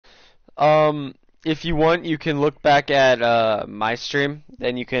If you want, you can look back at my stream,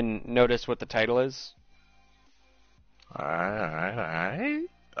 then you can notice what the title is. Alright.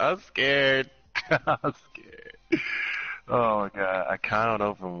 I'm scared. I'm scared. Oh my god, I kind of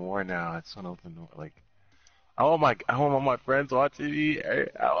want to open more now. I just want to open more, like, I want all my friends watching me. I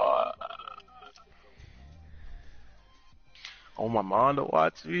want my mom to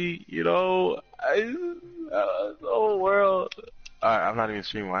watch me. The whole world. Alright, I'm not even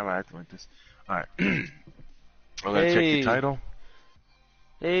streaming. Why am I acting like this? Alright, I'm gonna check the Hey, title.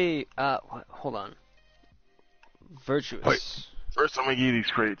 hey, hold on. Wait, Virtuous. first I'm gonna give you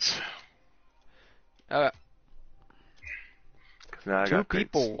these crates. Uh, 'Cause now I two got crates.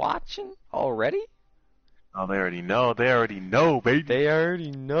 people watching already? Oh, they already know. They already know, baby. They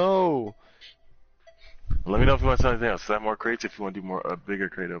already know. Let me know if you want to sell anything else. Set more crates if you want to do a bigger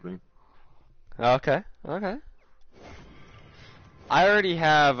crate opening. Okay, okay. I already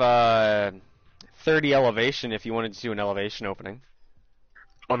have 30 elevation if you wanted to do an elevation opening.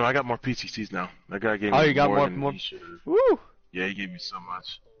 Oh no, I got more PCCs now. That guy gave Oh, me you got more more, than more. he should have. Woo! Yeah, he gave me so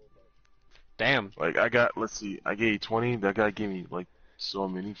much. Damn. Like let's see, I gave you 20. That guy gave me like so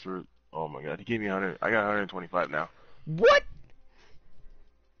many for. Oh my god, he gave me 100. I got 125 now. What?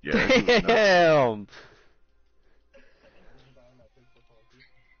 Yeah, that dude was nuts. Damn.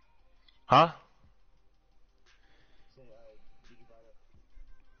 Huh?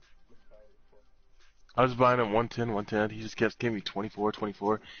 I was buying him 110, 110. He just kept giving me 24,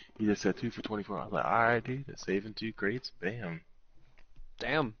 24. He just said 2 for 24. I was like, alright, dude, that's saving 2 crates. Bam.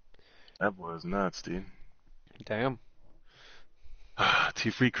 Damn. That boy was nuts, dude. Damn.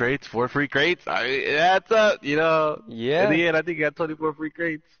 2 free crates, 4 free crates. That's up, In Yeah. the end, I think I got 24 free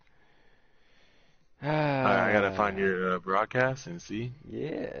crates. Alright, I gotta find your broadcast and see.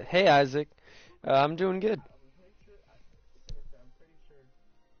 Yeah. Hey, Isaac. I'm doing good.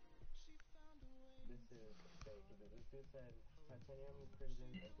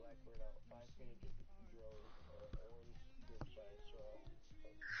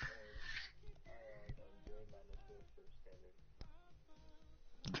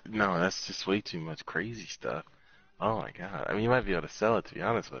 No, that's just way too much crazy stuff. Oh my god. I mean, you might be able to sell it, to be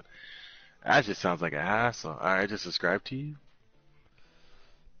honest, but that just sounds like a hassle. Alright, I just subscribed to you.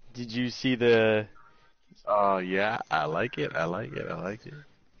 Did you see the... Oh yeah, I like it, I like it, I like it.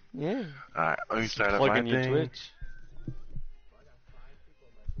 Yeah. Alright, let me Just start up plug my in your thing. Twitch.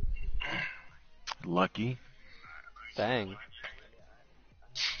 Lucky. Dang.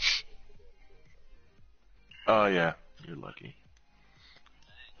 Oh yeah, you're lucky.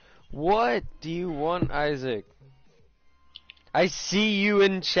 What do you want, Isaac? I see you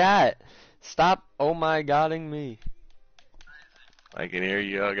in chat. Stop oh my godding me. I can hear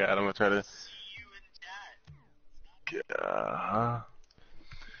you. Oh god, I'm gonna try to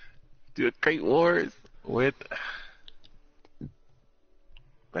do a crate wars with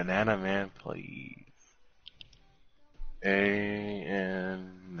Banana Man, please. A-N-A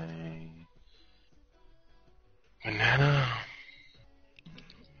Banana.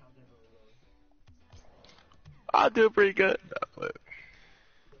 I'll do pretty good.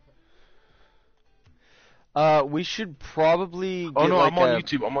 We should probably Oh get no, like I'm on a...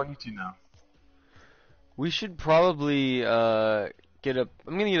 YouTube. I'm on YouTube now. We should probably, get a...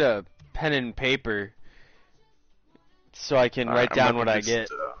 I'm gonna get a pen and paper so I can write down what I get.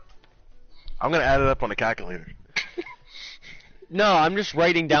 I'm gonna add it up on the calculator. No, I'm just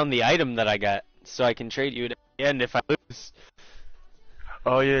writing down the item that I got so I can trade you at the end if I lose.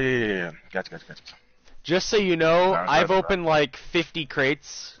 Oh yeah. Gotcha. Just so you know, Alright, I've that's opened like 50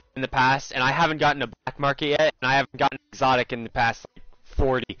 crates in the past, and I haven't gotten a black market yet, and I haven't gotten an exotic in the past like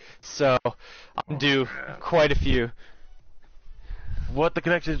 40. So I'm due man. quite a few. What, the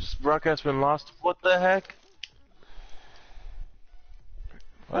connection's broadcast been lost? What the heck?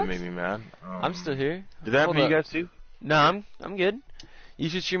 What? That made me mad. I'm still here. Did that happen to you Hold up. guys too? No, I'm good. You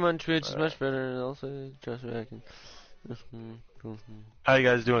should stream on Twitch. It's much better. And also, trust me, I can. How you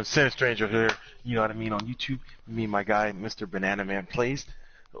guys doing? Sinister here. You know what I mean, on YouTube. Me and my guy, Mr. Banana Man Plays.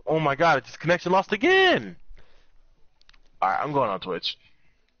 Oh my god, this connection lost again! Alright, I'm going on Twitch.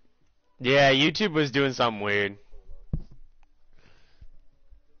 Yeah, YouTube was doing something weird.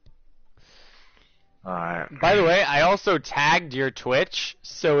 Alright. By the way, I also tagged your Twitch,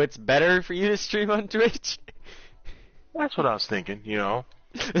 so it's better for you to stream on Twitch. That's what I was thinking, I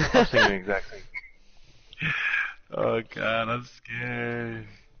was thinking the exact thing. Oh god, I'm scared.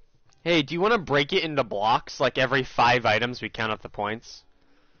 Hey, do you want to break it into blocks? Like every 5 items we count up the points?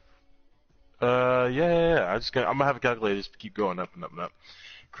 Yeah. I'm gonna have a calculator just keep going up and up and up.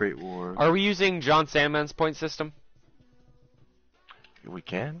 Create war. Are we using John Sandman's point system? We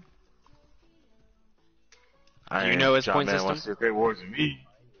can? Do you know his John point Man system? wants to create wars with me.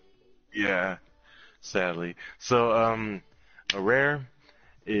 Yeah, sadly. So, a rare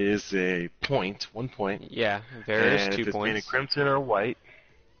is a point, 1 point. Yeah, there is And 2 if it's painted points. crimson or white,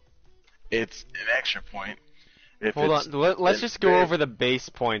 it's an extra point. If Hold it's on, let's just go over the base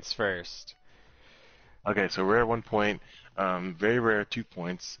points first. Okay, so rare 1 point, very rare 2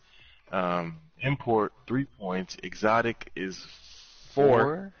 points, import 3 points, exotic is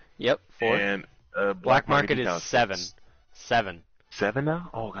 4. Yep, 4. And Black market decal is 7. 6. 7. 7 now?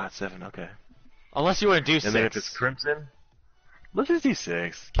 Oh god, 7. Okay. Unless you want to do 6. And then if it's crimson, let's just do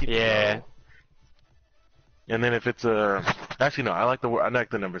 6. Keep it Yeah. low. And then if it's actually no, I like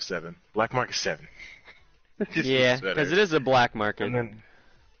the number 7. Black market 7. Yeah, because it is a black market. And then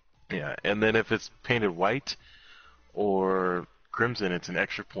and then if it's painted white or crimson, it's an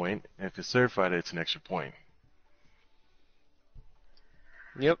extra point. And if it's certified, it's an extra point.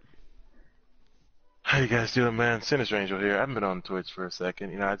 Yep. How you guys doing, man? Sinister Angel here. I haven't been on Twitch for a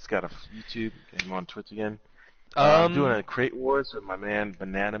second. You know, I just got a YouTube. I'm on Twitch again. I'm doing a crate wars with my man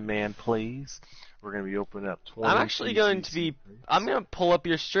Banana Man Plays. We're gonna be opening up 20. I'm actually going to be. I'm gonna pull up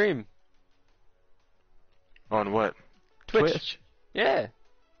your stream. On what? Twitch. Yeah.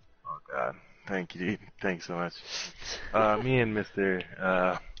 Oh God, thank you, dude. Thanks so much. Me and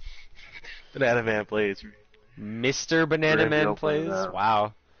Mr. Banana Man Plays. Mr. Banana Man Plays.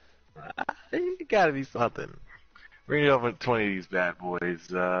 Wow. It gotta be something. We're gonna open 20 of these bad boys.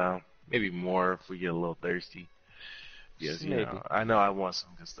 Maybe more if we get a little thirsty. Yes, you know, I know I want some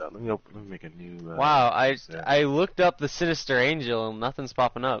good stuff. Let me make a new. Wow, I looked up the Sinister Angel and nothing's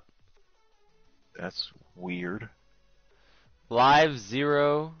popping up. That's weird. Live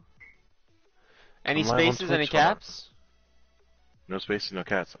 0. Any spaces? Any caps? No spaces, no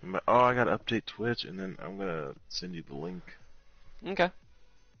caps. I gotta update Twitch, and then I'm gonna send you the link. Okay.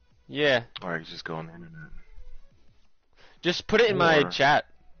 Yeah. Or I can just go on the internet. Just put it in my chat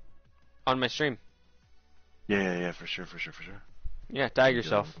on my stream. Yeah, for sure. Yeah, tag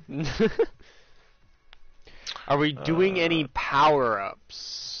yourself. Are we doing any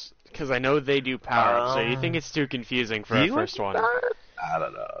power-ups? Because I know they do power-ups, so you think it's too confusing for our first one? I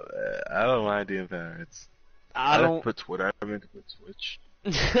don't know, man. I don't mind doing pirates. I don't put Twitter. I meant to put Twitch.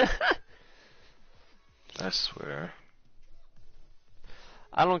 I swear.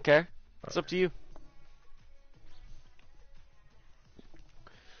 I don't care. It's up to you.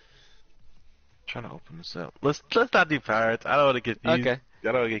 Trying to open this up. Let's not do pirates. I don't want to get confused. Okay. I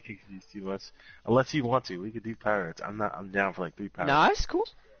don't want to get confused too much. Unless you want to, we could do pirates. I'm down for like 3 pirates. Nah, it's cool.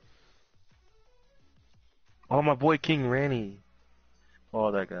 Oh, my boy King Ranny.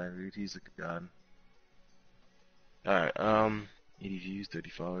 Oh, that guy, dude. He's a good god. Alright, 80 views, 30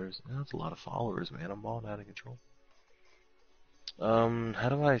 followers. That's a lot of followers, man. I'm balling out of control. How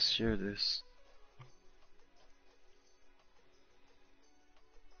do I share this?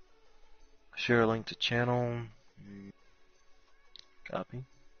 Share a link to channel. Copy.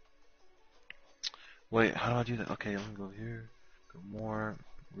 Wait, how do I do that? Okay, let me go here. Go more.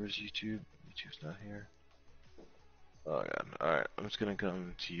 Where's YouTube? YouTube's not here. Oh god. Alright, I'm just gonna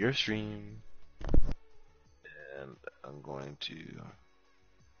come to your stream. And I'm going to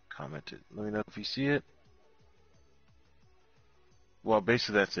comment it. Let me know if you see it. Well,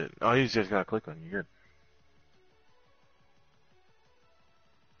 basically that's it. Oh, you just gotta click on it. You're good.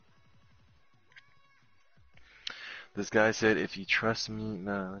 This guy said, if you trust me,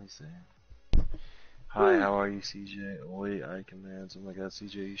 no, let me see. Hi, how are you, CJ? Oh, wait, I commands. Oh my god,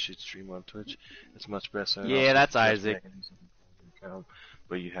 CJ, you should stream on Twitch. It's much better. Yeah, that's Isaac.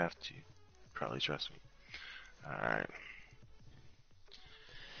 But you have to probably trust me. Alright.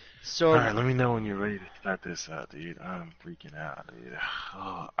 So, alright, let me know when you're ready to start this out, dude. I'm freaking out, dude.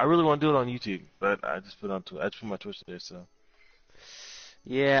 Oh, I really want to do it on YouTube, but I just put my Twitch there, so.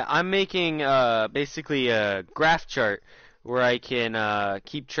 yeah, I'm making basically a graph chart where I can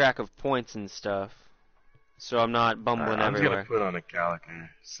keep track of points and stuff, so I'm not bumbling everywhere. I'm just gonna put on a calendar,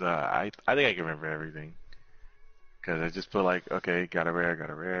 so I think I can remember everything. Cause I just put like, okay, got a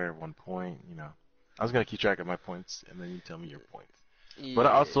rare, 1 point, you know. I was gonna keep track of my points, and then you tell me your points. Yeah. But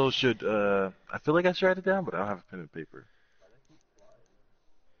I also should, I feel like I should write it down, but I don't have a pen and paper.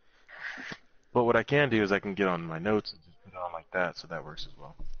 But what I can do is I can get on my notes and just put it on like that, so that works as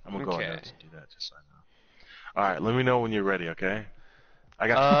well. I'm gonna go on notes and do that, just so I know. Alright, let me know when you're ready, okay? I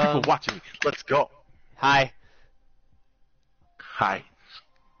got 2 people watching me. Let's go! Hi. Hi.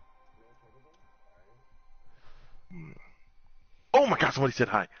 Oh my god, somebody said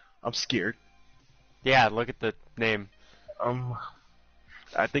hi. I'm scared. Yeah, look at the name.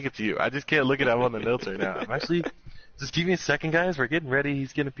 I think it's you. I just can't look it up on the notes right now. I'm actually Just give me a second, guys. We're getting ready.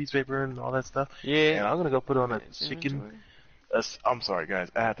 He's getting a piece of paper and all that stuff. Yeah. And I'm gonna go put on a chicken. I'm sorry, guys.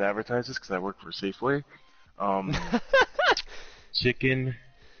 I have to advertise this because I work for Safeway. Chicken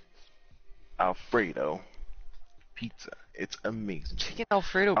Alfredo pizza. It's amazing. Chicken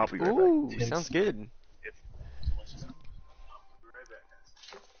Alfredo. I'll be right Ooh, back. sounds good.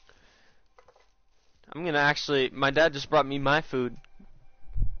 I'm gonna actually. My dad just brought me my food.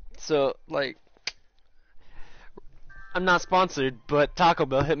 So, like, I'm not sponsored, but Taco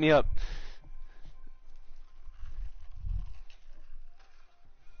Bell hit me up.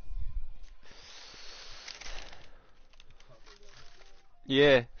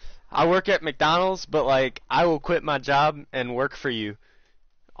 Yeah. I work at McDonald's, but, like, I will quit my job and work for you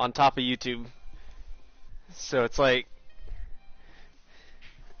on top of YouTube. So it's like,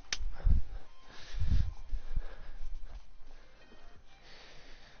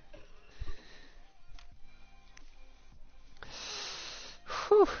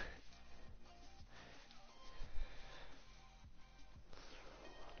 whew.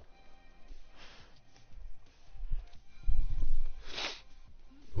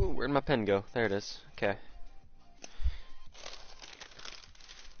 Ooh, where'd my pen go? There it is. Okay.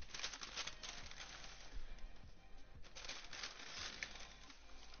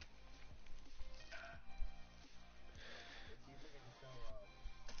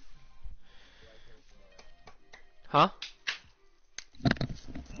 Huh?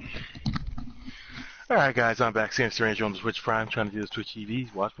 Alright, guys, I'm back. Sinister Angel on the Twitch Prime, trying to do this Twitch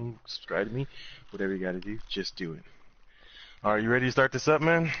TV. Watch me, subscribe to me, whatever you gotta do, just do it. Alright, you ready to start this up,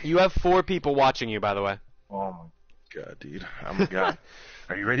 man? You have 4 people watching you, by the way. Oh my god, dude. I'm a god.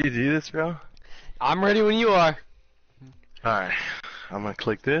 Are you ready to do this, bro? I'm ready when you are. Alright, I'm gonna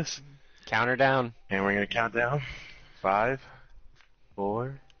click this, Counter down. and we're gonna count down. 5,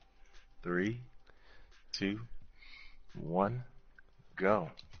 4, 3, 2, 1,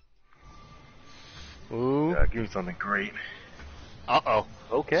 go. Ooh. Yeah, give me something great. Uh-oh.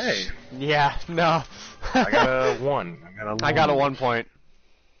 Okay. Yeah, no. I got a 1. I got a 1 point.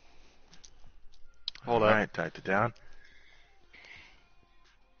 Hold up. Alright, typed it down.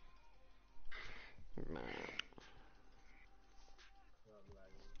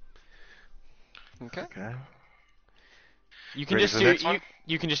 Okay. Okay. You can Ready just for the do next one?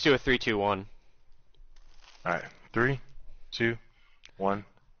 you can just do a 3, 2, 1. Alright, 3, 2, 1,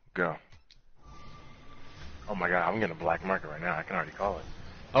 go. Oh my god, I'm getting a black marker right now. I can already call it.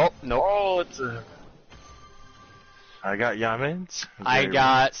 Oh, no. Oh, it's a... I got Yamins. I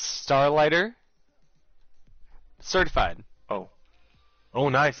got Starlighter. Certified. Oh. Oh,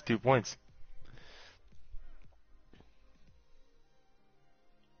 nice. 2 points.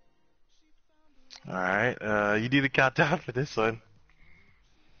 Alright, you do the countdown for this one.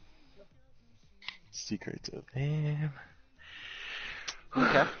 Secrets of him.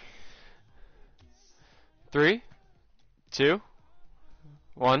 Okay. 3, 2,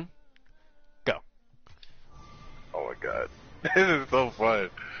 1, go. Oh my god. This is so fun.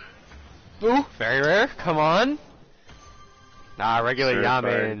 Ooh, very rare. Come on. Nah, regular Certified.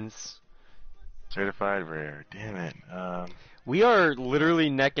 Yamins. Certified rare. Damn it. We are literally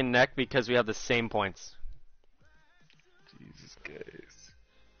neck and neck because we have the same points. Jesus, guys.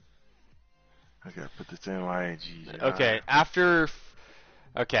 I gotta put this in YG. Okay, after...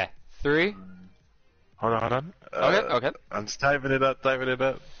 Okay, 3. Hold on. Okay. I'm just typing it up.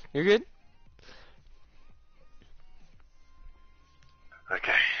 You're good?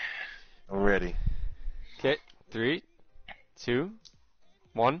 Okay. I'm ready. Okay, 3, 2,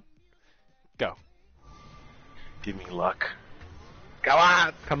 1, go. Give me luck. Come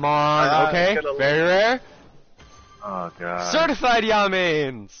on! Come on, okay, very rare. Oh god. Certified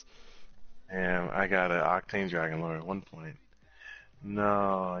Yamins! Damn, I got an Octane Dragon Lord at 1 point.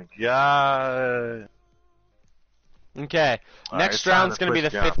 No, god. Okay, Alright, next it's time round's to going to be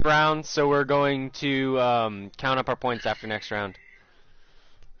the push down. 5th round, so we're going to count up our points after next round.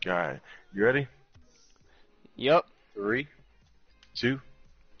 Alright, you ready? Yup. 3, 2,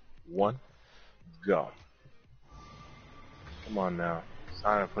 1, go. Come on now. It's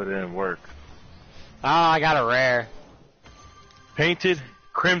time to put in work. Oh, I got a rare. Painted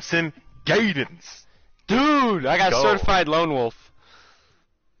Crimson Gaidens. Dude, I got Go. Certified Lone Wolf.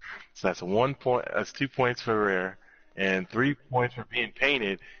 So that's 1 point. That's 2 points for rare, and 3 points for being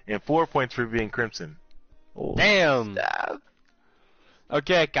painted, and 4 points for being crimson. Oh, Damn. snap.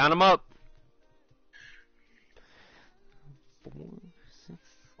 Okay, count them up. 4, 6.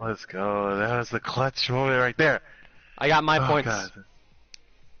 Let's go. That was the clutch moment right there. I got my Oh, points. God.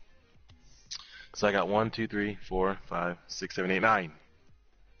 So I got 1, 2, 3, 4, 5, 6, 7, 8, 9.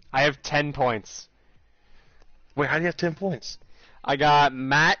 I have 10 points. Wait, how do you have 10 points? I got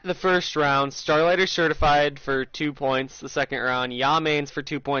Matt the first round, Starlighter Certified for 2 points the second round, Yamains for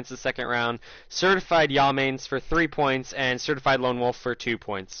 2 points the second round, Certified Yamains for 3 points, and Certified Lone Wolf for 2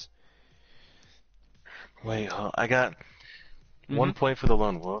 points. Wait, I got 1 point for the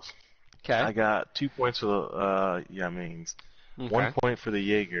Lone Wolf. Okay. I got 2 points for the Yamings. Okay. 1 point for the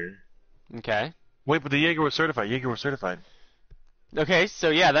Jaeger. Okay. Wait, but the Jaeger was certified. Jaeger was certified. Okay, so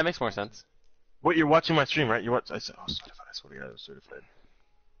yeah, that makes more sense. Wait, you're watching my stream, right? I said, oh, certified. I swear to God, I was certified.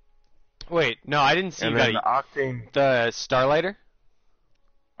 Wait, no, I didn't see And you then got the Octane. the Starlighter.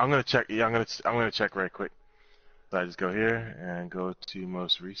 I'm gonna check. Yeah, I'm gonna check right quick. So I just go here and go to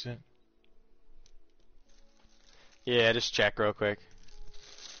most recent. Yeah, just check real quick.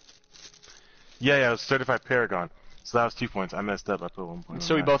 Yeah, it was certified Paragon. So that was 2 points. I messed up. I put 1 point.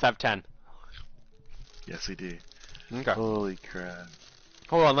 So we both have 10. Yes, we did. Okay. Holy crap.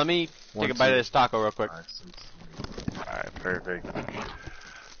 Hold on, let me take a bite of this taco real quick. Alright, perfect.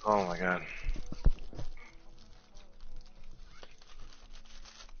 Oh my god.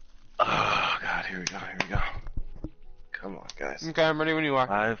 Oh god, here we go. Come on, guys. Okay, I'm ready when you are.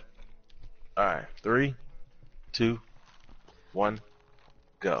 5. Alright, 3, 2, 1,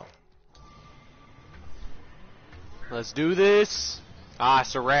 go. Let's do this. Ah,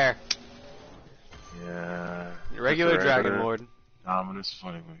 it's a rare. Yeah. Regular Dragon Lord. Ominous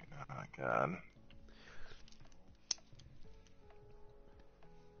funny. Oh my god.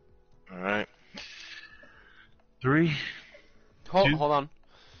 Alright. 3. Hold 2. hold on.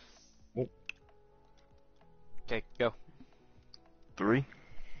 Oh. Okay, go. 3.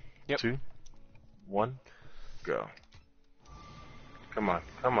 Yep. 2. 1. Go. Come on.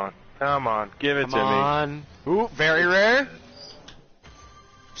 Give it Come to me. on. Ooh, very rare.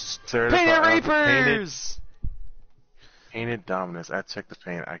 Painted Reapers! Painted Dominus. I checked the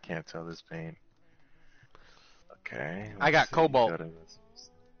paint. I can't tell this paint. Okay. I got Cobalt.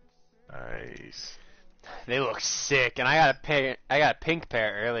 Nice. They look sick, and I got a pink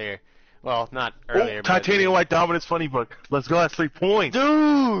pair earlier. Well, not earlier, Oh, but Titanium White Dominus Funny Book. Let's go. That's 3 points.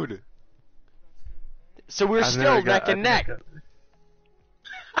 dude. So we're still neck and neck.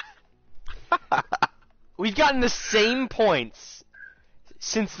 We've gotten the same points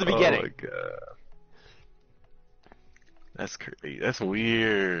since the beginning. Oh my god. That's crazy. That's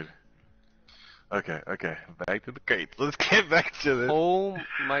weird. Okay. Back to the crates. Let's get back to this. Oh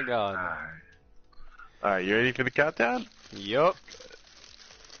my god. Alright, you ready for the countdown? Yup.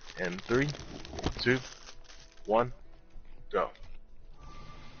 And 3, 2, 1, go.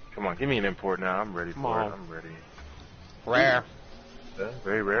 Come on, give me an import now. I'm ready for it. I'm ready. Rare.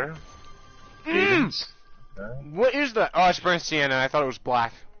 Very rare. What is that? Oh, it's burnt sienna. I thought it was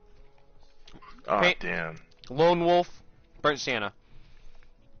black. Oh, damn. Lone Wolf, burnt sienna.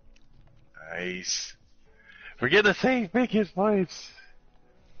 Nice. We're getting the same freaking points.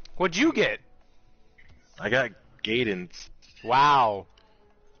 What'd you get? I got Gaydens. Wow.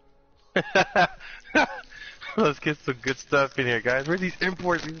 Let's get some good stuff in here, guys. Where are these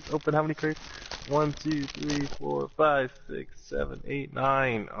imports? We just open how many crates? 1, 2, 3, 4, 5, 6, 7, 8,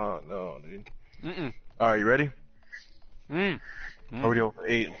 9. Oh, no, dude. Alright, you ready? Already open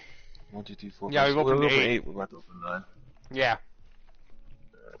 8. 1, 2, 3, 4, Yeah, 5, we've opened 8. We're about to open 9. Yeah.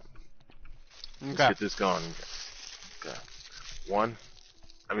 Let's get this going. Okay.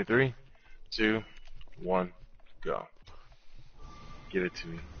 3, 2, 1, go. Give it to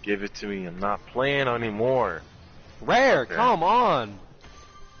me. Give it to me. I'm not playing anymore. Rare, come on.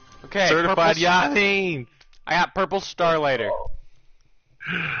 Okay. Certified Yachting. I got purple Starlighter.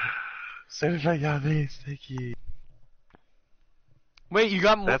 Certified Yachting. Thank you. Wait, you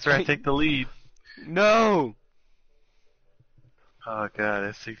got more. That's where I take the lead. No. Oh god,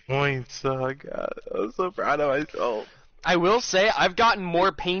 that's 6 points. Oh god, I'm so proud of myself. I will say I've gotten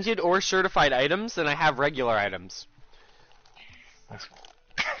more painted or certified items than I have regular items.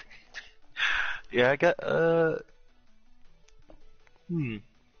 Yeah, I got I've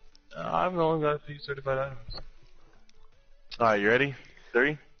only got a few certified items. Alright, you ready?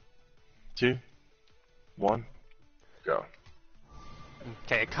 3, 2, 1, go.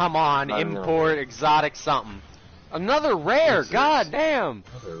 Okay, come on, import exotic something. Another rare, god damn.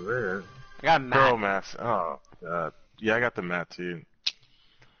 Another rare. I got a Pearl mat. mask. Oh god. Yeah, I got the mat too.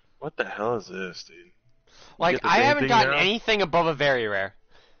 What the hell is this, dude? Like, Get the I same haven't thing gotten now? anything above a very rare.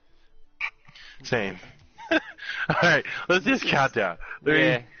 Same. Alright, let's just count down.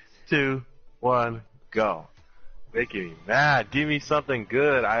 3, 2, 1, go. Making me mad. Give me something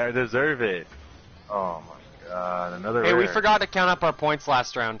good. I deserve it. Oh my god, another Hey, rare. we forgot to count up our points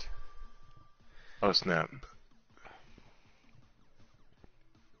last round. Oh snap.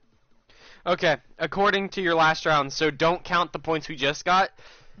 Okay, according to your last round, so don't count the points we just got.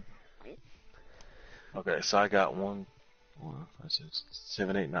 Okay, so I got 1, 4, 5, 6,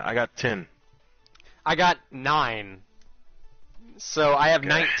 7, 8, 9. I got 10. I got 9. So I have Okay.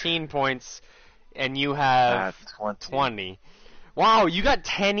 19 points, and you have 20. Wow, you got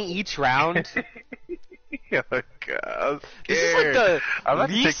 10 each round? Oh my God, This is like the I'm about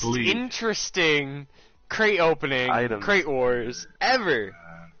to take least the lead. interesting crate opening, Items. crate wars, ever.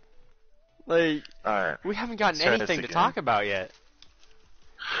 Like, Alright, we haven't gotten let's try this anything to again. talk about yet.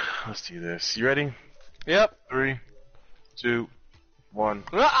 Let's do this. You ready? Yep. 3, 2, 1.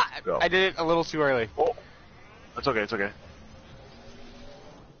 Go. I did it a little too early. Oh, it's okay. It's okay.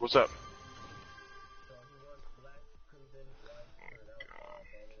 What's up?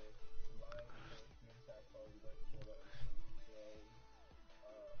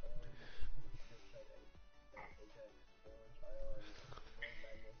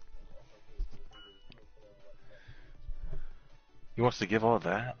 He wants to give all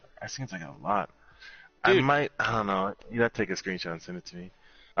that? That seems like a lot. Dude. I don't know. You gotta take a screenshot and send it to me.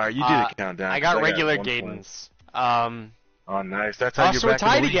 Alright, you do the countdown. I got 'cause regular 1 point. Gaydens. Oh, nice. That's how So you're we're back in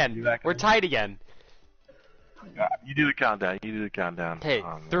the tied lead. again. You're back in We're the tied again. lead. You do the countdown. You do the countdown. Okay,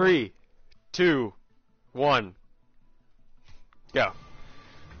 Oh, man. 3, 2, 1, go.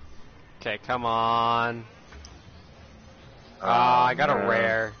 Okay, come on. I got a man.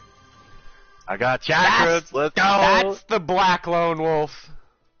 rare. I got chakras. Let's go. That's the Black Lone Wolf.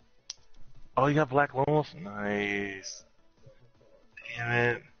 Oh, you got Black Lone Wolf? Nice. Damn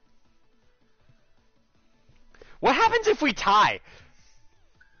it. What happens if we tie?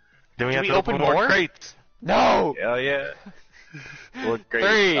 Then we Do have we to open open more more? crates. No. Hell yeah. Look great.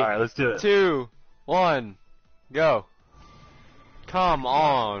 3, Alright, let's do it. 2, 1, go. Come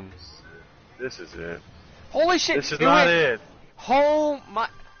on. This is it. Holy shit. This is not it. Oh my.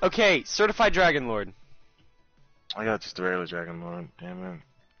 Okay, Certified Dragon Lord. I got just a regular Dragon Lord. Damn it.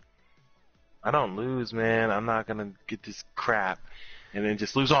 I don't lose, man. I'm not gonna get this crap and then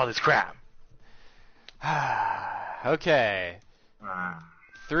just lose all this crap. Okay.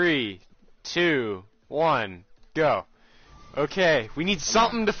 3, 2, 1, go. Okay, we need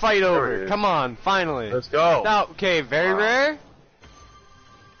something to fight There it over. is. Come on, finally. Let's go. Now, okay, very Wow. rare.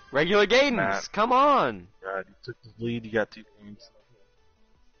 Regular Gaydens, Matt. come on. God, you took the lead. You got 2 points.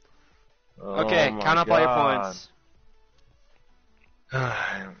 Okay, Oh my count up all your God. points.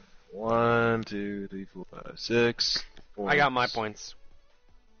 1, 2, 3, 4, 5, 6. I got my points.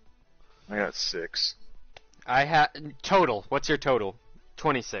 I got 6. I had total. What's your total?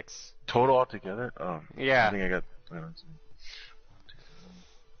 26. Total altogether? Oh, Yeah. I think I got.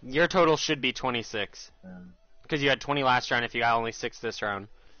 Your total should be 26. Um, Because you had 20 last round if you got only 6 this round.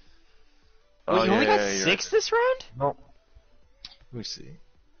 Oh, Wait, you only yeah, got yeah, you're 6 right. this round? Nope. Let me see.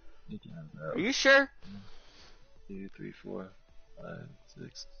 Are you sure? 2, 3, 4, 5,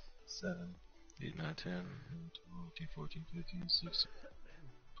 6, 7, 8, 9, 10, 11, 12, 13, 14, 15, 16,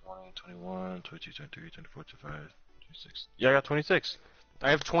 20, 21, 22, 23, 24, 25, 26. Yeah, I got 26.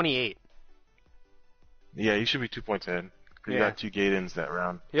 I have 28. Yeah, you should be 2 points ahead. Because you Yeah. got 2 Gaydens that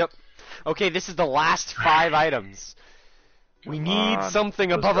round. Yep. Okay, this is the last 5 items. We Come need on, something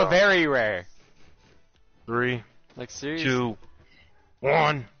let's above a go. very rare. 3, Like, seriously? 2,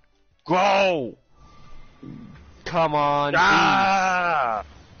 1, go! Come on, Ah!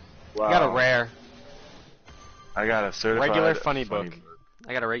 please. I got a rare. I got a certified Regular funny book.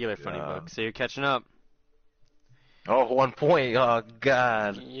 I got a regular funny Yeah. book, so you're catching up. Oh, 1 point. Oh,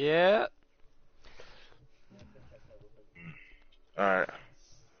 God. Yeah. Alright.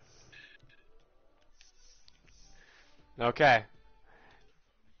 Okay.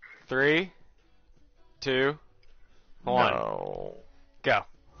 3, 2, 1, No. go.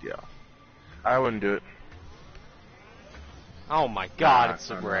 Yeah. I wouldn't do it. Oh my god, Nah, it's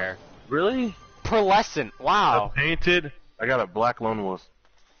so I know. rare. Really? Pearlescent, wow. Painted? I got a black lone wolf.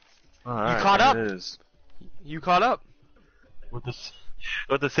 Alright, caught there up. It is. You caught up. With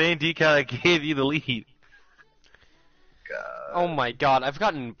the same decal that gave you the lead. God. Oh my god, I've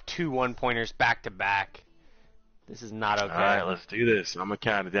gotten 2 1-pointers back to back. This is not okay. Alright, let's do this. I'm gonna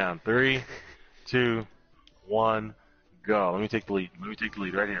count it down. 3, 2, 1, go. Let me take the lead. Let me take the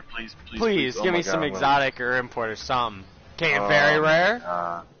lead right here. Please, please, Please, Oh give my me God, some I'm exotic or import or something. Okay, very rare.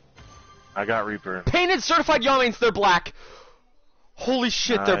 I got Reaper. Painted certified Yamains, they're black. Holy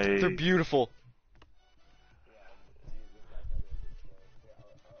shit, they're Nice. beautiful.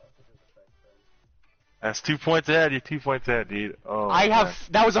 That's 2 points ahead. You're 2 points ahead, dude. Oh. I my have God.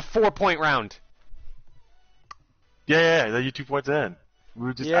 that was a 4-point round. Yeah, you're 2 points ahead. We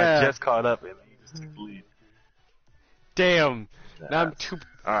were just. Yeah. I just caught up and you just took the lead. Damn. Now I'm Yes. too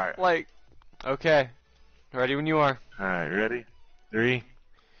All right. like Okay. Ready when you are. Alright, ready? 3,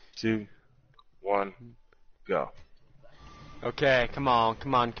 2, 1, go. Okay, come on,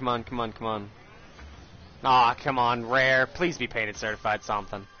 come on, come on, come on, come on. Aw, come on, rare. Please be painted certified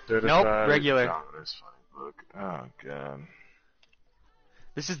something. Certified Nope, regular. Dominus funny book. Oh god.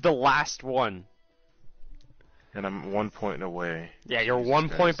 This is the last one. And I'm 1 point away. Yeah, you're Jesus 1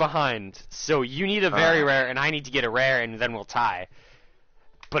 Christ. point behind. So you need a very rare, and I need to get a rare, and then we'll tie.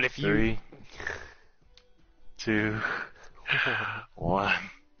 But if you... 3, 2, 1,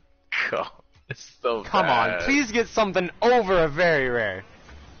 go. It's so Come bad. on, please get something over a very rare.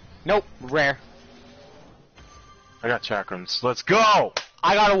 Nope, rare. I got chakrams. Let's go!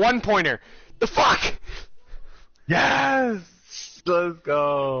 I got a 1-pointer. The fuck? Yes! Let's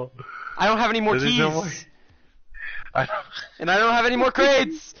go. I don't have any more There's keys. no more- I And I don't have any more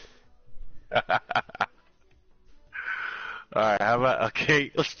crates. Alright, how about,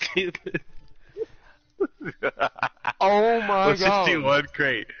 okay, let's do this. Oh my Let's god. just do one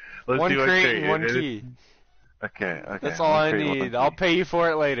crate. Let's One do one crate crate. and one key. Okay, okay. That's all one I crate, one need. key. I'll pay you for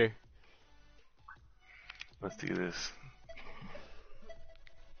it later. Let's do this.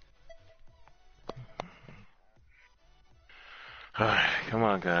 Alright, come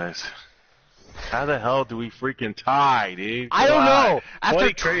on, guys. How the hell do we freaking tie, dude? I don't know.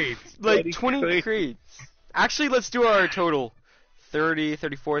 After 20 crates. like 20 crates. crates. Actually, let's do our total. 30,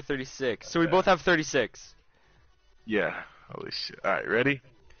 34, 36. So we both have 36. Yeah. Holy shit. Alright, ready?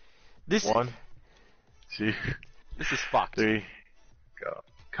 This 1, 2, this is fucked. 3, go.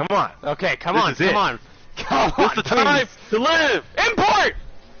 Come on. Okay, come This on, is come it. on. Come This on, is the time please. to live! Import! I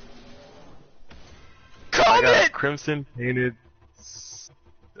Come got it! crimson painted.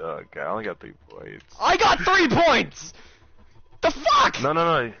 Oh god, I only got 3 points. I got 3 points! The fuck? No, no,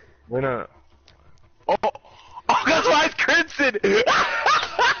 no. Wait, no. Oh, oh, that's why it's crimson!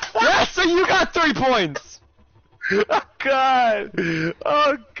 Yeah, so you got 3 points! Oh god!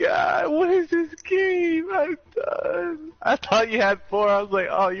 Oh god! What is this game? I'm done. I thought you had 4. I was like,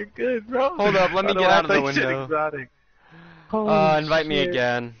 oh, you're good, bro. Hold up, let me I don't get know, out of I the thought you said window. Exotic. Holy Invite me shit.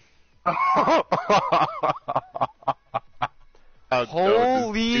 again. How dope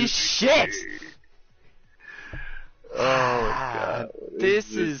Holy is this shit! game? Oh my god.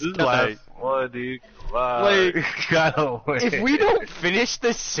 This is the last tight. one, dude. Like, gotta win. If we don't finish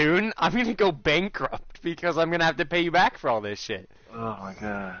this soon, I'm gonna go bankrupt because I'm gonna have to pay you back for all this shit. Oh my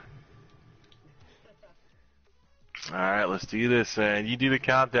god. Alright, let's do this, man. You do the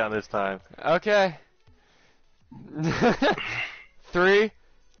countdown this time. Okay. 3,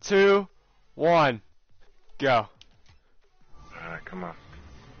 2, 1, go. Alright, come on.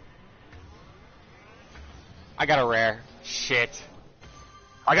 I got a rare. Shit.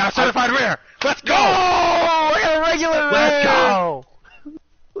 I got a certified rare! Let's go! I got a regular rare! Let's go!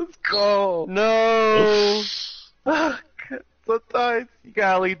 Let's go! No! Sometimes you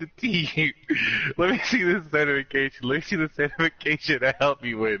gotta lead the team. Let me see this certification. Let me see the certification to help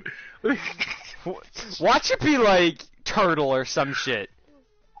you win. Watch it be like Turtle or some shit.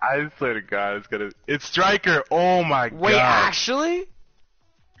 I swear to God, it's Striker. Oh my god. Wait, actually?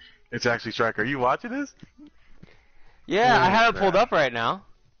 It's actually Striker. Are you watching this? Yeah, I Holy have it pulled crap. up right now.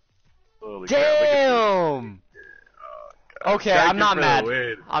 Holy crap, look at this. Damn! God, Okay, Striker I'm not for the mad.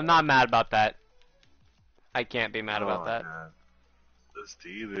 win. I'm not mad about that. I can't be mad about Oh, that. God. Let's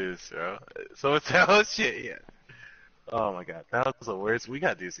do this, bro. So it's oh shit, yeah. Oh my god, that was the worst. We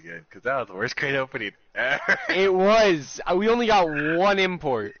gotta do this again, because that was the worst crate opening ever. It was. We only got 1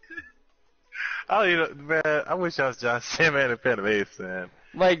 import. Oh, you know, man, I wish I was John Sandman and Phantom Ace, man.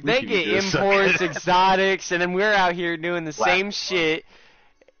 Like, We they could get be doing so imports, good. exotics, and then we're out here doing the Black same one. shit,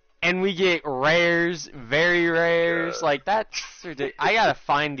 and we get rares, very rares. God. Like, that's ridiculous. I gotta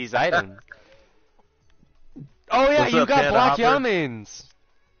find these items. Oh, yeah, What's you up, got Panda Black Hopper? Yamins.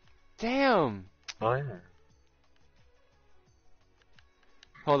 Damn. Oh, yeah.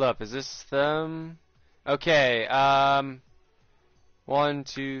 Hold up, is this them? Okay, 1,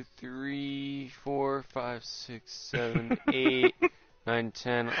 2, 3, 4, 5, 6, 7, 8, 9,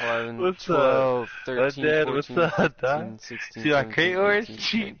 10, 11, What's 12, 13, Dad, 14, what's up, 15, Dad? 16, See my 17, crate orange?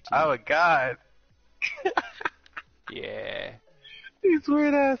 18, 19. Oh my god. Yeah. These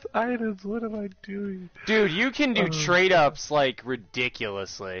weird ass items, what am I doing? Dude, you can do trade ups like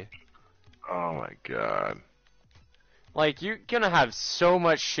ridiculously. Oh my god. Like, you're gonna have so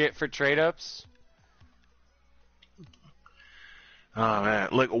much shit for trade ups. Oh man,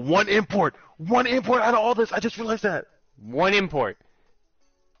 look, one import out of all this. I just realized that. 1 import.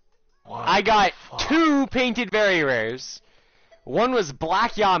 What I got the fuck? 2 painted very rares. One was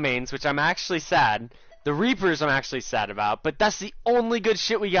Black Yamains, which I'm actually sad. The Reapers I'm actually sad about, but that's the only good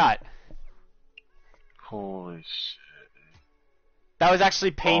shit we got. Holy shit. That was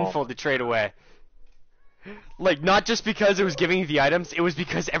actually painful to trade away. Like, not just because it was giving you the items, it was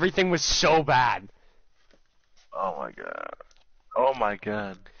because everything was so bad. Oh my god. Oh my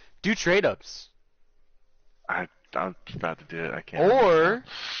god. Do trade-ups. I'm about to do it. I can't. Or,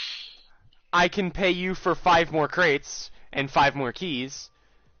 I can pay you for 5 more crates and 5 more keys.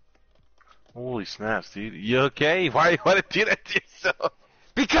 Holy snaps, dude. You okay? Why do you want to do that to yourself?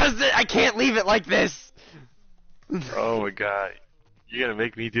 Because I can't leave it like this! Oh my god. You're gonna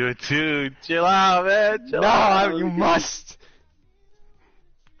make me do it too. Chill out, man. Chill No, out. you must!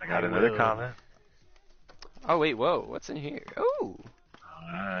 I got another comment. Oh, wait, whoa. What's in here? Oh!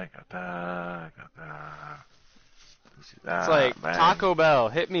 Alright, got that. Got that. It's like, man. Taco Bell,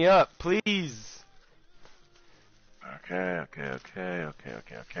 hit me up, please! Okay.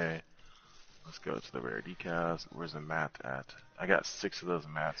 Let's go to the rare decals. Where's the mat at? I got 6 of those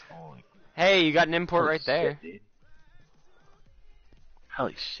mats. Holy. Hey, you got an import right there. Shit, dude.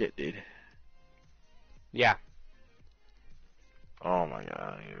 Holy shit, dude. Yeah. Oh my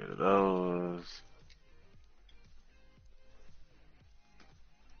god, get rid of those.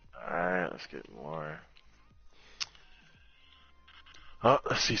 Alright, let's get more. Oh,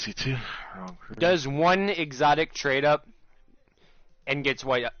 CC2. Wrong crew. Does one exotic trade up and gets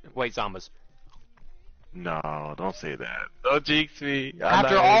white zombies? No, don't say that. Don't jinx me.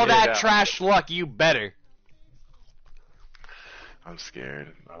 After all that trash luck, you better. I'm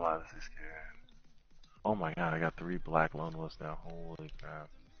scared. I'm honestly scared. Oh my god, I got 3 black lone wolves now. Holy crap.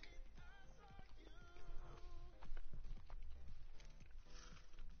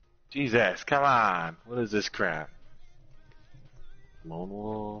 Jesus, come on. What is this crap? Lone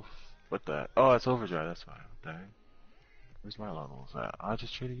wolf. What the? Oh, it's overdrive. That's fine. What the heck? Where's my lone wolves at? I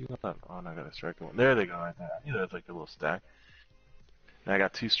just traded you up. Oh, and I got a striker one. There they go right there. I knew that was like a little stack. And I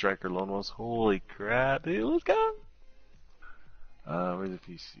got 2 striker lone wolves. Holy crap, dude. Let's go. Where's the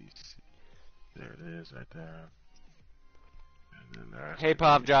PCC? There it is, right there. And then Hey,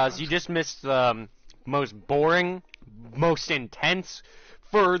 Pop Jaws, you just missed the most boring, most intense,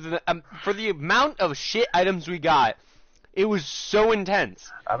 for the amount of shit items we got. It was so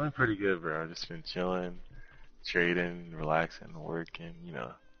intense. I've been pretty good, bro. I've just been chilling, trading, relaxing, working, you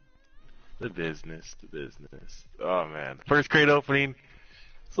know. The business. Oh, man. First crate opening.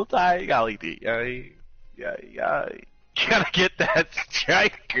 Sometimes you gotta leak it. You gotta get that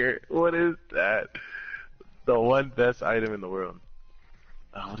striker. What is that? The one best item in the world.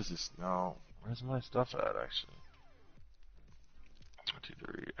 Oh, what is this? No. Where's my stuff at, actually? 1, 2,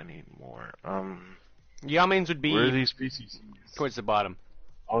 3. I need more. Yamins would be Where are these species? towards the bottom.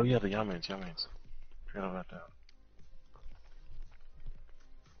 Oh, yeah, the Yamins. Forgot about that.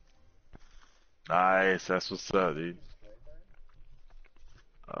 Nice. That's what's up, dude.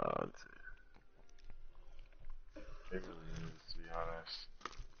 Let's see. It really is, to be honest.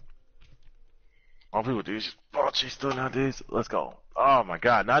 All people do is just ball chase still nowadays. Let's go. Oh my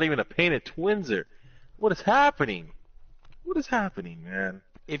god, not even a painted Twinser. What is happening? What is happening, man?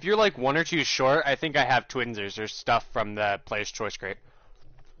 If you're like 1 or 2 short, I think I have Twinsers or stuff from the Player's Choice crate.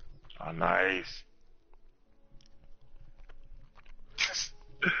 Oh, nice.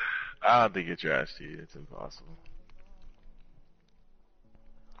 I don't think it's trash, dude. It's impossible.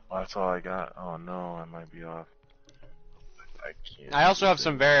 Well, that's all I got. Oh no, I might be off. I can't. I also have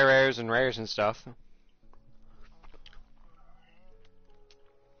some very rares and stuff.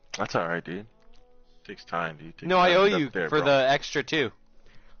 That's alright, dude. Takes time, dude. No, I owe you for the extra 2.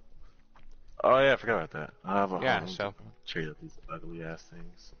 Oh yeah, I forgot about that. I have a Yeah, so. trade up these ugly ass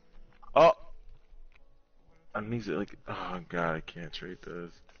things. Oh! I need to like. Oh god, I can't trade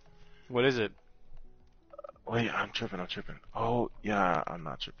those. What is it? Wait, I'm tripping. Oh yeah, I'm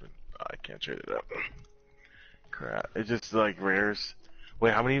not tripping. I can't trade it up. Crap. It's just like rares.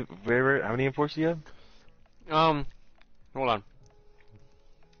 Wait, how many rare? How many imports do you have? Hold on.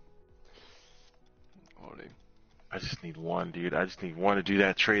 I just need 1, dude. I just need 1 to do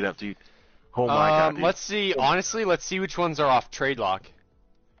that trade up, dude. Oh my god, dude. Let's see. Honestly, let's see which ones are off trade lock.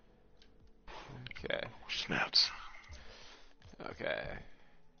 Okay. Snaps. Okay.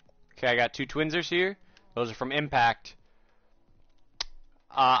 Okay, I got 2 Twinsers here. Those are from Impact.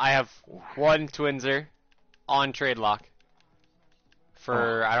 I have 1 Twinser on trade lock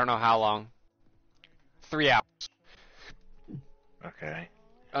for I don't know how long. 3 hours. Okay.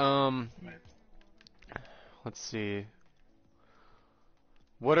 Let's see.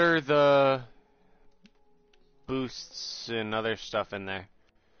 What are the boosts and other stuff in there?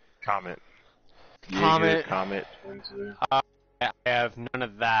 Comet. Comet. Comet. Twinser. I have none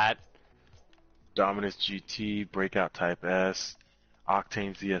of that. Dominus GT, Breakout Type S,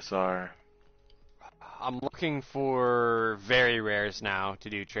 Octane ZSR. I'm looking for very rares now to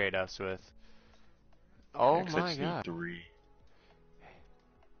do trade-offs with. Oh I my just need god. 3.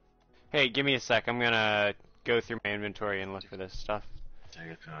 Hey, give me a sec. I'm gonna go through my inventory and look for this stuff. Take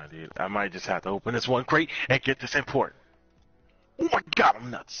your time, dude. I might just have to open this one crate and get this import. Oh my god,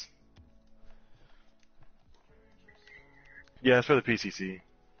 I'm nuts. Yeah, it's for the PCC.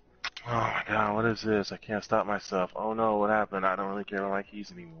 Oh my god, what is this? I can't stop myself. Oh no, what happened? I don't really care about my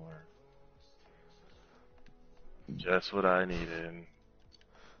keys anymore. Just what I needed.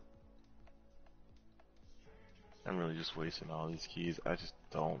 I'm really just wasting all these keys. I just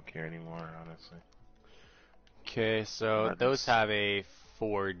don't care anymore, honestly. Okay, so That those is- have a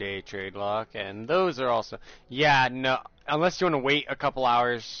 4-day trade lock, and those are also... Yeah, no, unless you want to wait a couple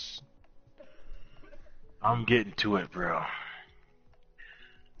hours. I'm getting to it, bro.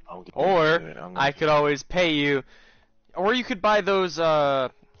 I'm getting Or, to it. I could always pay you, or you could buy those,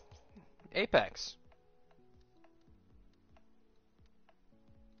 Apex.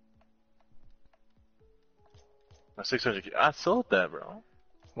 My 600 keys. I sold that, bro.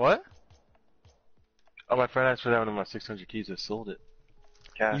 What? Oh, my friend asked for that one of my 600 keys. I sold it.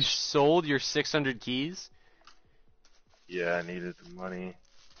 Cash. You sold your 600 keys? Yeah, I needed the money.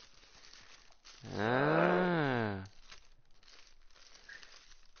 Ah.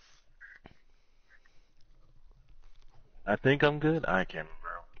 I think I'm good. I can't remember.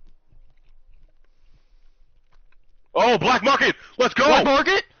 Oh, black market! Let's go! Black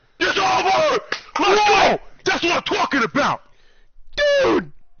market? It's over! Let's go! That's what I'm talking about!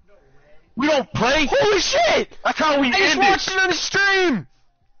 Dude! We don't play! Holy shit! That's how we I just end it! watched it on the stream!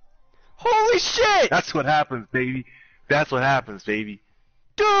 Holy shit! That's what happens, baby. That's what happens, baby.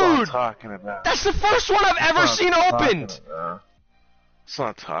 That's what I'm Dude! talking about. That's the first one I've ever That's what seen I'm opened! talking about. That's what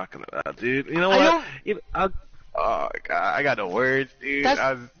I'm talking about, dude. You know I what? don't- Oh, God. I got no words, dude.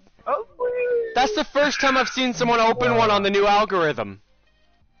 That's- That's the first time I've seen someone open one on the new algorithm.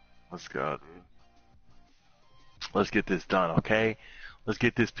 Let's go, dude. Let's get this done, okay? Let's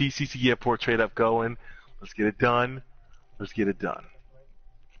get this PCC airport trade up going. Let's get it done. Let's get it done.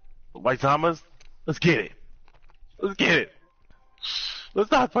 The White Zombas, let's get it. Let's get it.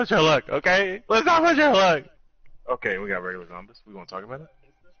 Let's not push our luck, okay? Let's not push our luck. Okay, we got regular Zombas. We won't talk about it?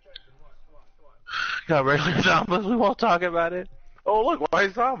 Got regular Zombas. We won't talk about it. Oh, look,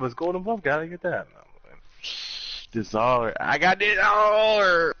 White Zombas. Golden Bump. Gotta get that. No, man. Dissolver. I got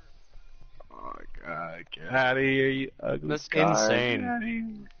Dissolver. Oh, my God. Get out of here, you ugly That's guy. insane. Get outta here.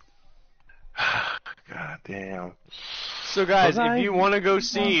 God damn. So guys, Was I- if you want to go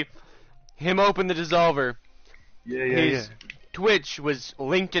see him open the Dissolver, Yeah, his Twitch was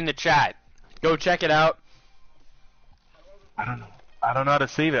linked in the chat. Go check it out. I don't know. I don't know how to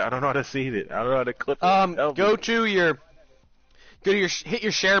save it. I don't know how to save it. I don't know how to clip it. Help Go me. to your, hit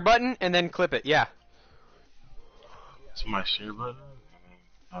your share button and then clip it. Yeah. It's my share button.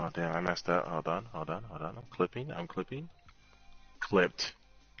 Oh, damn. I messed up. Hold on. I'm clipping. Clipped.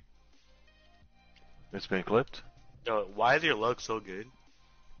 It's been clipped? Yo, why is your luck so good?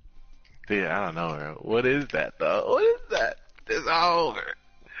 Dude, I don't know, bro. What is that, though? What is that? It's over.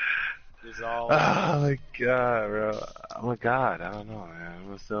 Dissolve. Oh, my God, bro. Oh, my God. I don't know, man. I'm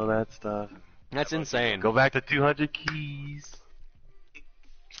going to sell that stuff. That's insane. Go back to 200 keys.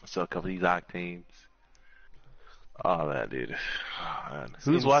 Sell a couple of these octanes. Oh, man, dude. Oh, man.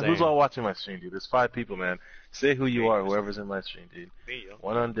 Who's insane. all watching my stream, dude? There's 5 people, man. Say who you are, whoever's in my stream, dude. Me, yo.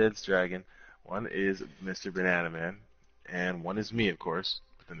 One Undead's Dragon. One is Mr. Banana Man. And one is me, of course.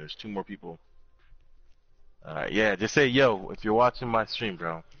 But then there's 2 more people. Yeah, just say yo if you're watching my stream,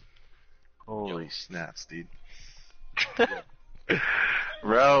 bro. Holy snaps, dude.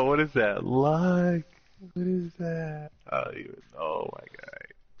 Bro, what is that? Luck. What is that? I don't even know, my guy.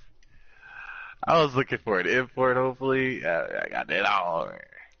 I was looking for an import, hopefully. I got it all.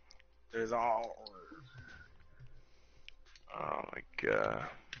 There's all. Oh, my God.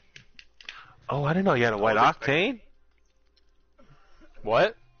 Oh, I didn't know you had a white was octane.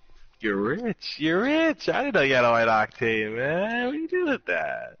 What? You're rich. You're rich. I didn't know you had a white octane, man. What do you do with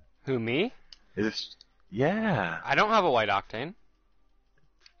that? Who, me? Is this... Yeah. I don't have a white octane.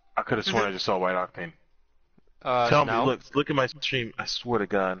 I could have sworn I just saw white octane. no. Tell me, look at my stream. I swear to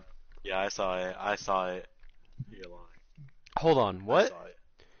God. Yeah, I saw it. You're lying. Hold on, I what? saw it.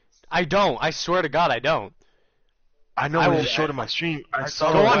 I don't. I swear to God, I don't. I know. I I will- just showed in my stream. I saw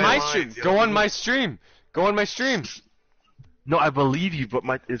saw Go the the on white my white. lines, stream. yo. Go on my stream. Go on my stream. No, I believe you, but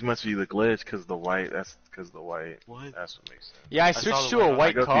it must be the glitch because the white. That's because the white. What? That's what makes sense. Yeah, I saw switched the to a white- white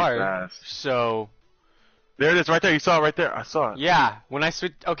I go too car, fast. so There it is, right there. You saw it right there. I saw it. yeah. When I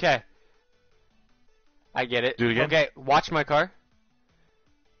switch, okay, I get it. Do it again. Okay, watch my car.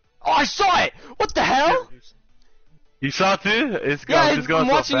 Oh, I saw it! What the hell? You saw it too? It's Yeah, just going I'm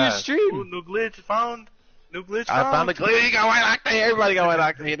so watching your fast. stream. Ooh, new glitch found. New glitch I found. found the glitch. You got white octane. Everybody got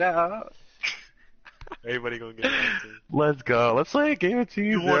white octane now. Everybody gonna get an octane. Let's go. Let's play a game of two.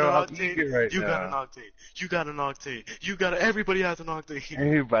 You want an I'm octane? eager right You now. got an octane. You got an octane. You got it. Everybody has an octane.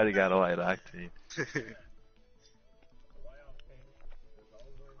 Everybody got a white octane.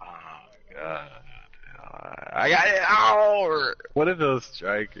 Oh god. I got it. Oh! What if those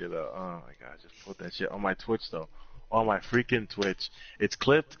striker though? Oh my god, just put that shit on my Twitch though. On my freaking Twitch. It's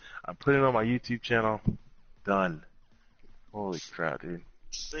clipped. I'm putting it on my YouTube channel. Done. Holy crap, dude.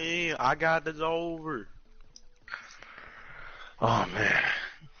 See, I got this over. Oh man.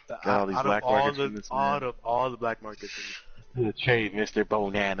 Got all these black markets from this man. Out of all the black markets. The trade, Mr.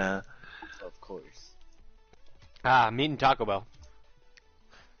 Bonana. Of course. I'm eating Taco Bell.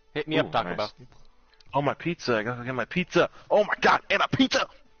 Hit me Ooh, up, Taco nice. Bell. Oh, my pizza. I gotta get my pizza. Oh my god, and a pizza!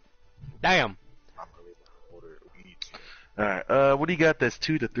 Damn. I'm really gonna order weed. Alright, what do you got that's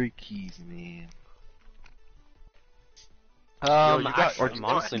 2 to 3 keys, man? I'm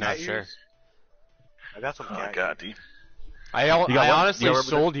honestly not sure. I got some Oh my cat god, dude. I got one? honestly You got rubber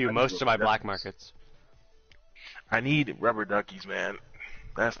sold duckies? you I most need of my rubber black duckies. markets. I need rubber duckies, man.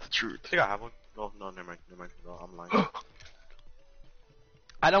 That's the truth. I think I have one. No, never mind. No, I'm lying.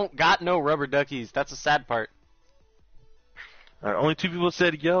 I don't got no rubber duckies. That's the sad part. Alright, only 2 people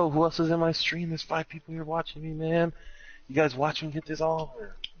said, yo, who else is in my stream? There's 5 people here watching me, man. You guys watch me get this all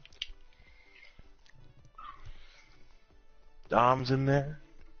over. Dom's in there.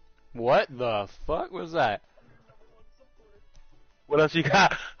 What the fuck was that? What else you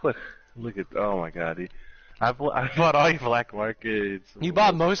got? What? Look at, oh my god, dude. I bought all your black markets. You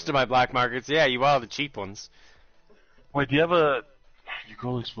bought most of my black markets. Yeah, you bought all the cheap ones. Wait, do you have a... Your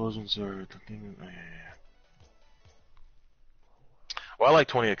goal explosions are the thing... Oh, yeah. Well, I like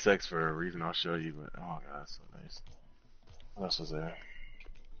 20XX for a reason I'll show you, but... Oh my god, that's so nice. What else was there?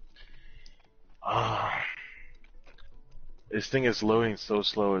 This thing is loading so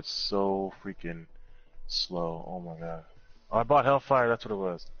slow, it's so freaking slow. Oh my god. Oh, I bought Hellfire, that's what it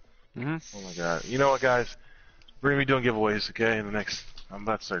was. Mm-hmm. Oh my god. You know what, guys? We're gonna be doing giveaways, okay? In the next... I'm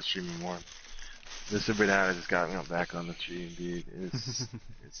about to start streaming more. This banana just got me back on the stream, dude. It's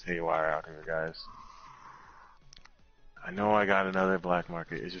haywire out here, guys. I know I got another black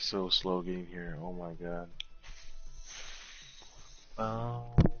market. It's just so slow getting here. Oh my god.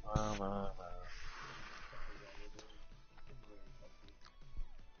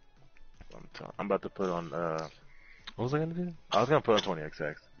 I'm about to put on, what was I gonna do? I was gonna put on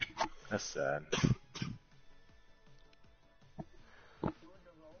 20XX. That's sad.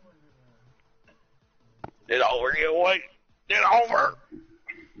 Get over here, wait! Get over!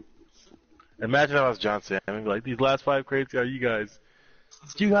 Imagine if I was John Salmon, like, these last 5 crates are you guys.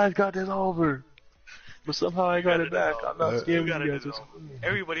 You guys got this over! But somehow I got it back. I'm not scared You of got you it guys.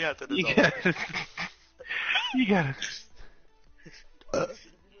 Everybody has to You dissolve. got it. You got it.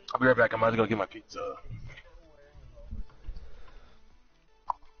 I'll be right back. I'm about to go get my pizza.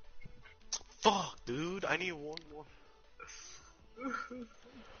 Fuck, dude. I need one more.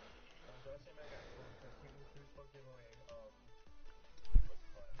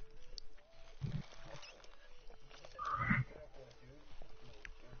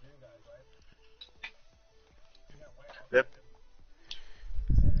 Yep.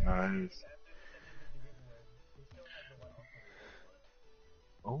 Nice.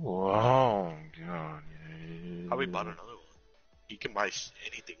 Oh, God. Probably bought another one. You can buy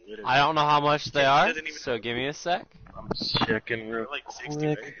anything with it. I don't know how much they It are, doesn't even- so give me a sec. I'm checking real They're like 60,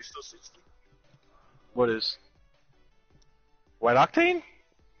 quick. right? They're still 60. What is? White octane?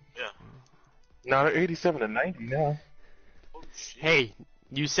 Yeah. No, they're 87 to 90 now. Oh, shit. Hey,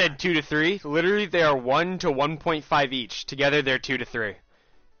 you said 2 to 3. Literally, they are 1 to 1.5 each. Together, they're 2 to 3.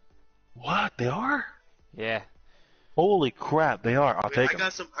 What? They are? Yeah. Holy crap, they are. I'll Wait, take them.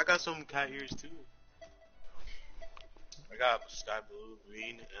 I got some cat ears too. I got sky blue,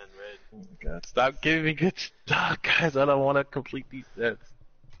 green, and red. Oh my God. Stop giving me good stuff, guys. I don't want to complete these sets.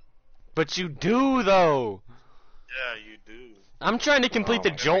 But you do, though. Yeah, you do. I'm trying to complete Oh the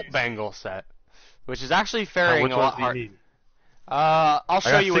my Jolt goodness. Bangle set, which is actually faring Which a lot ones do you hard. need? I'll I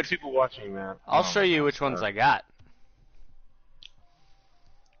show got you 6 which. people watching, man. I'll Oh show my you God. which ones I got.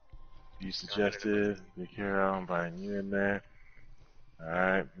 You suggested Big Hero. I'm buying you in there.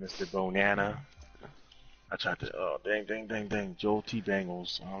 Alright, Mr. Bonana. I tried to. Oh, dang. Joel T.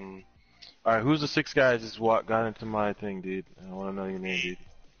 Bangles. Alright, who's the 6 guys just got into my thing, dude? I want to know your name, dude.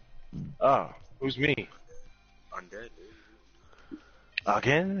 Oh, who's me? Undead, dude.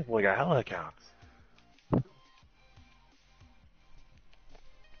 Again? We got hella accounts.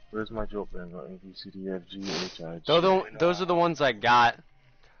 Where's my jolt band? A, B, C, D, F, G, H, I, J. Those are the ones I got.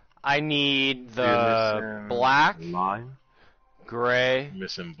 I need You're the missing black, lime. gray, You're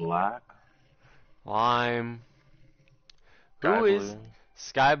missing black. lime. Sky Who is blue.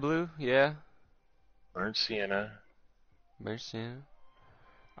 sky blue? Yeah, Burnt sienna. Mercy.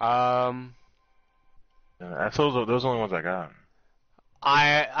 That's those are the only ones I got.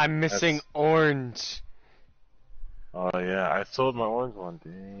 I'm missing That's- orange. Oh yeah, I sold my orange one.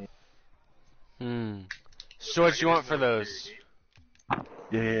 Dang. So what you want for those?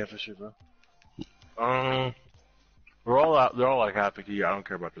 Yeah, for sure, bro. We're all out. They're all like half a key. I don't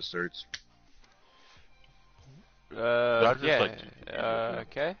care about the certs. I just Yeah. like to-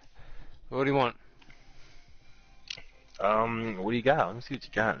 Okay. What do you want? What do you got? Let me see what you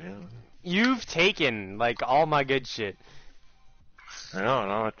got, man. You've taken like all my good shit. I know,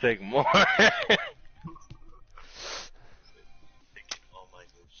 and I'm gonna take more. Taking all my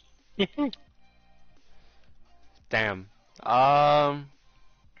good shit. Damn.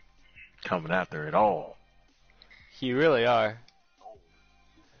 Coming after it all. You really are.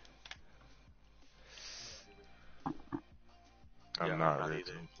 I'm Yeah, not not ready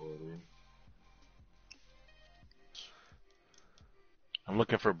either. for it. I'm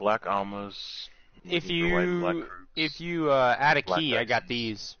looking for black almas. I'm If looking for white, black you roots. add a Black key, I got X's.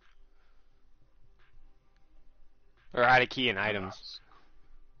 these. Or add a key in items.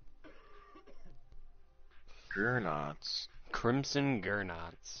 Gurnots. Crimson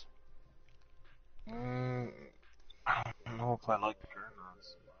Gurnots. I don't know if I like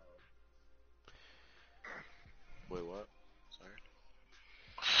Gurnots. Wait, what? Sorry.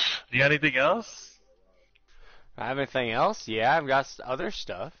 You got anything else? I have anything else? Yeah, I've got other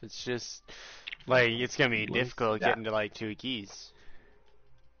stuff. It's just like it's gonna be What is difficult that? getting to like 2 keys.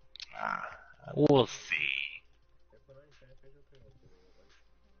 We'll see.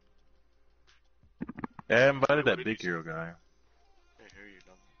 Yeah, I invited that big hero guy. I hear you,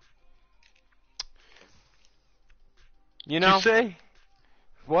 dumb. You know What'd you say?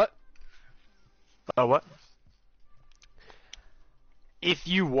 what? What? If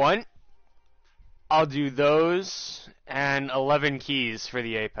you want, I'll do those and 11 keys for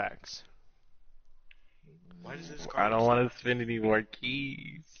the Apex. Why does this I card don't want to spend any more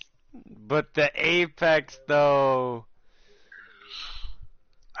keys. But the Apex though.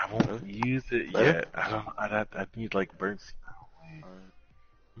 I won't use it yet. I don't. I need like burnt. I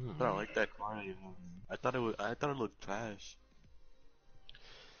don't like that card. I thought it looked trash.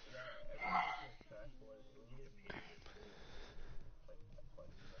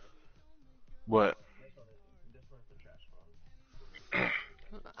 What?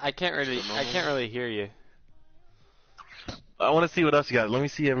 I can't really hear you. I want to see what else you got. Let me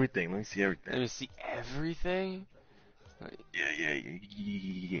see everything. Let me see everything.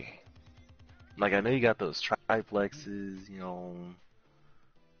 Yeah. Like, I know you got those triplexes, you know.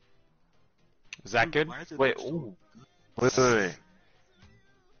 Is that good? Why is it Wait, look so ooh. Wait.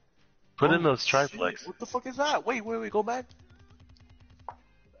 Put in Oh, those triplexes. shit, what the fuck is that? Wait, go back.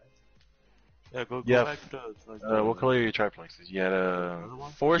 Yeah, go Yeah, back to like, What color are your triplexes? You had another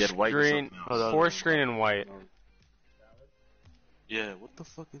one? Four You had white and screen, something else. four screen and white. Yeah, what the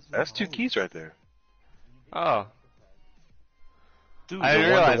fuck is that? That's 2 keys right there. Oh, Dude, I The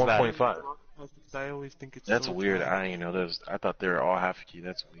didn't realize 1 to that. 1.5. I always think it's That's so weird. trash. I didn't even know those. I thought they were all half a key.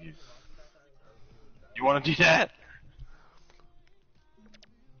 That's weird. You want to do that?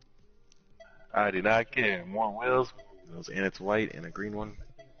 I do not care. More wheels. And it's white and a green one.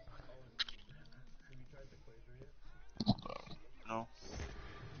 No.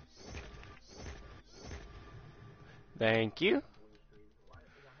 Thank you.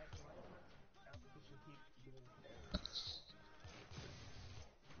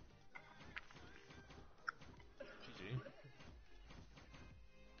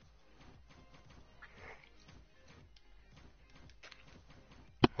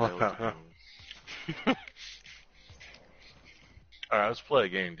 Alright, let's play a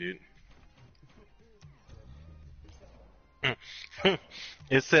game, dude.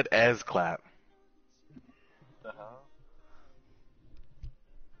 It said as clap.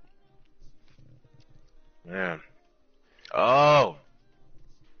 Man. Oh!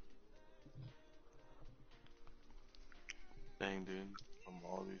 Dang, dude. From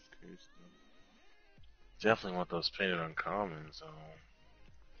all these cards. Definitely want those painted uncommons, so.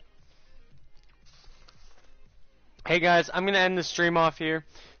 Hey guys, I'm gonna end the stream off here.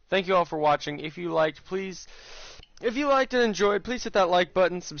 Thank you all for watching. If you liked and enjoyed, please hit that like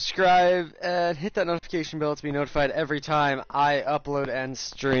button, subscribe, and hit that notification bell to be notified every time I upload and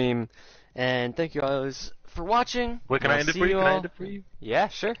stream. And thank you guys for watching. Wait, can I I'll end it see for you? you Can I all- end it for you? Yeah,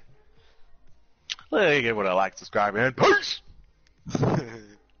 sure. Hey, give it a like, subscribe, and peace!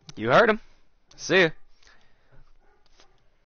 You heard him. See ya.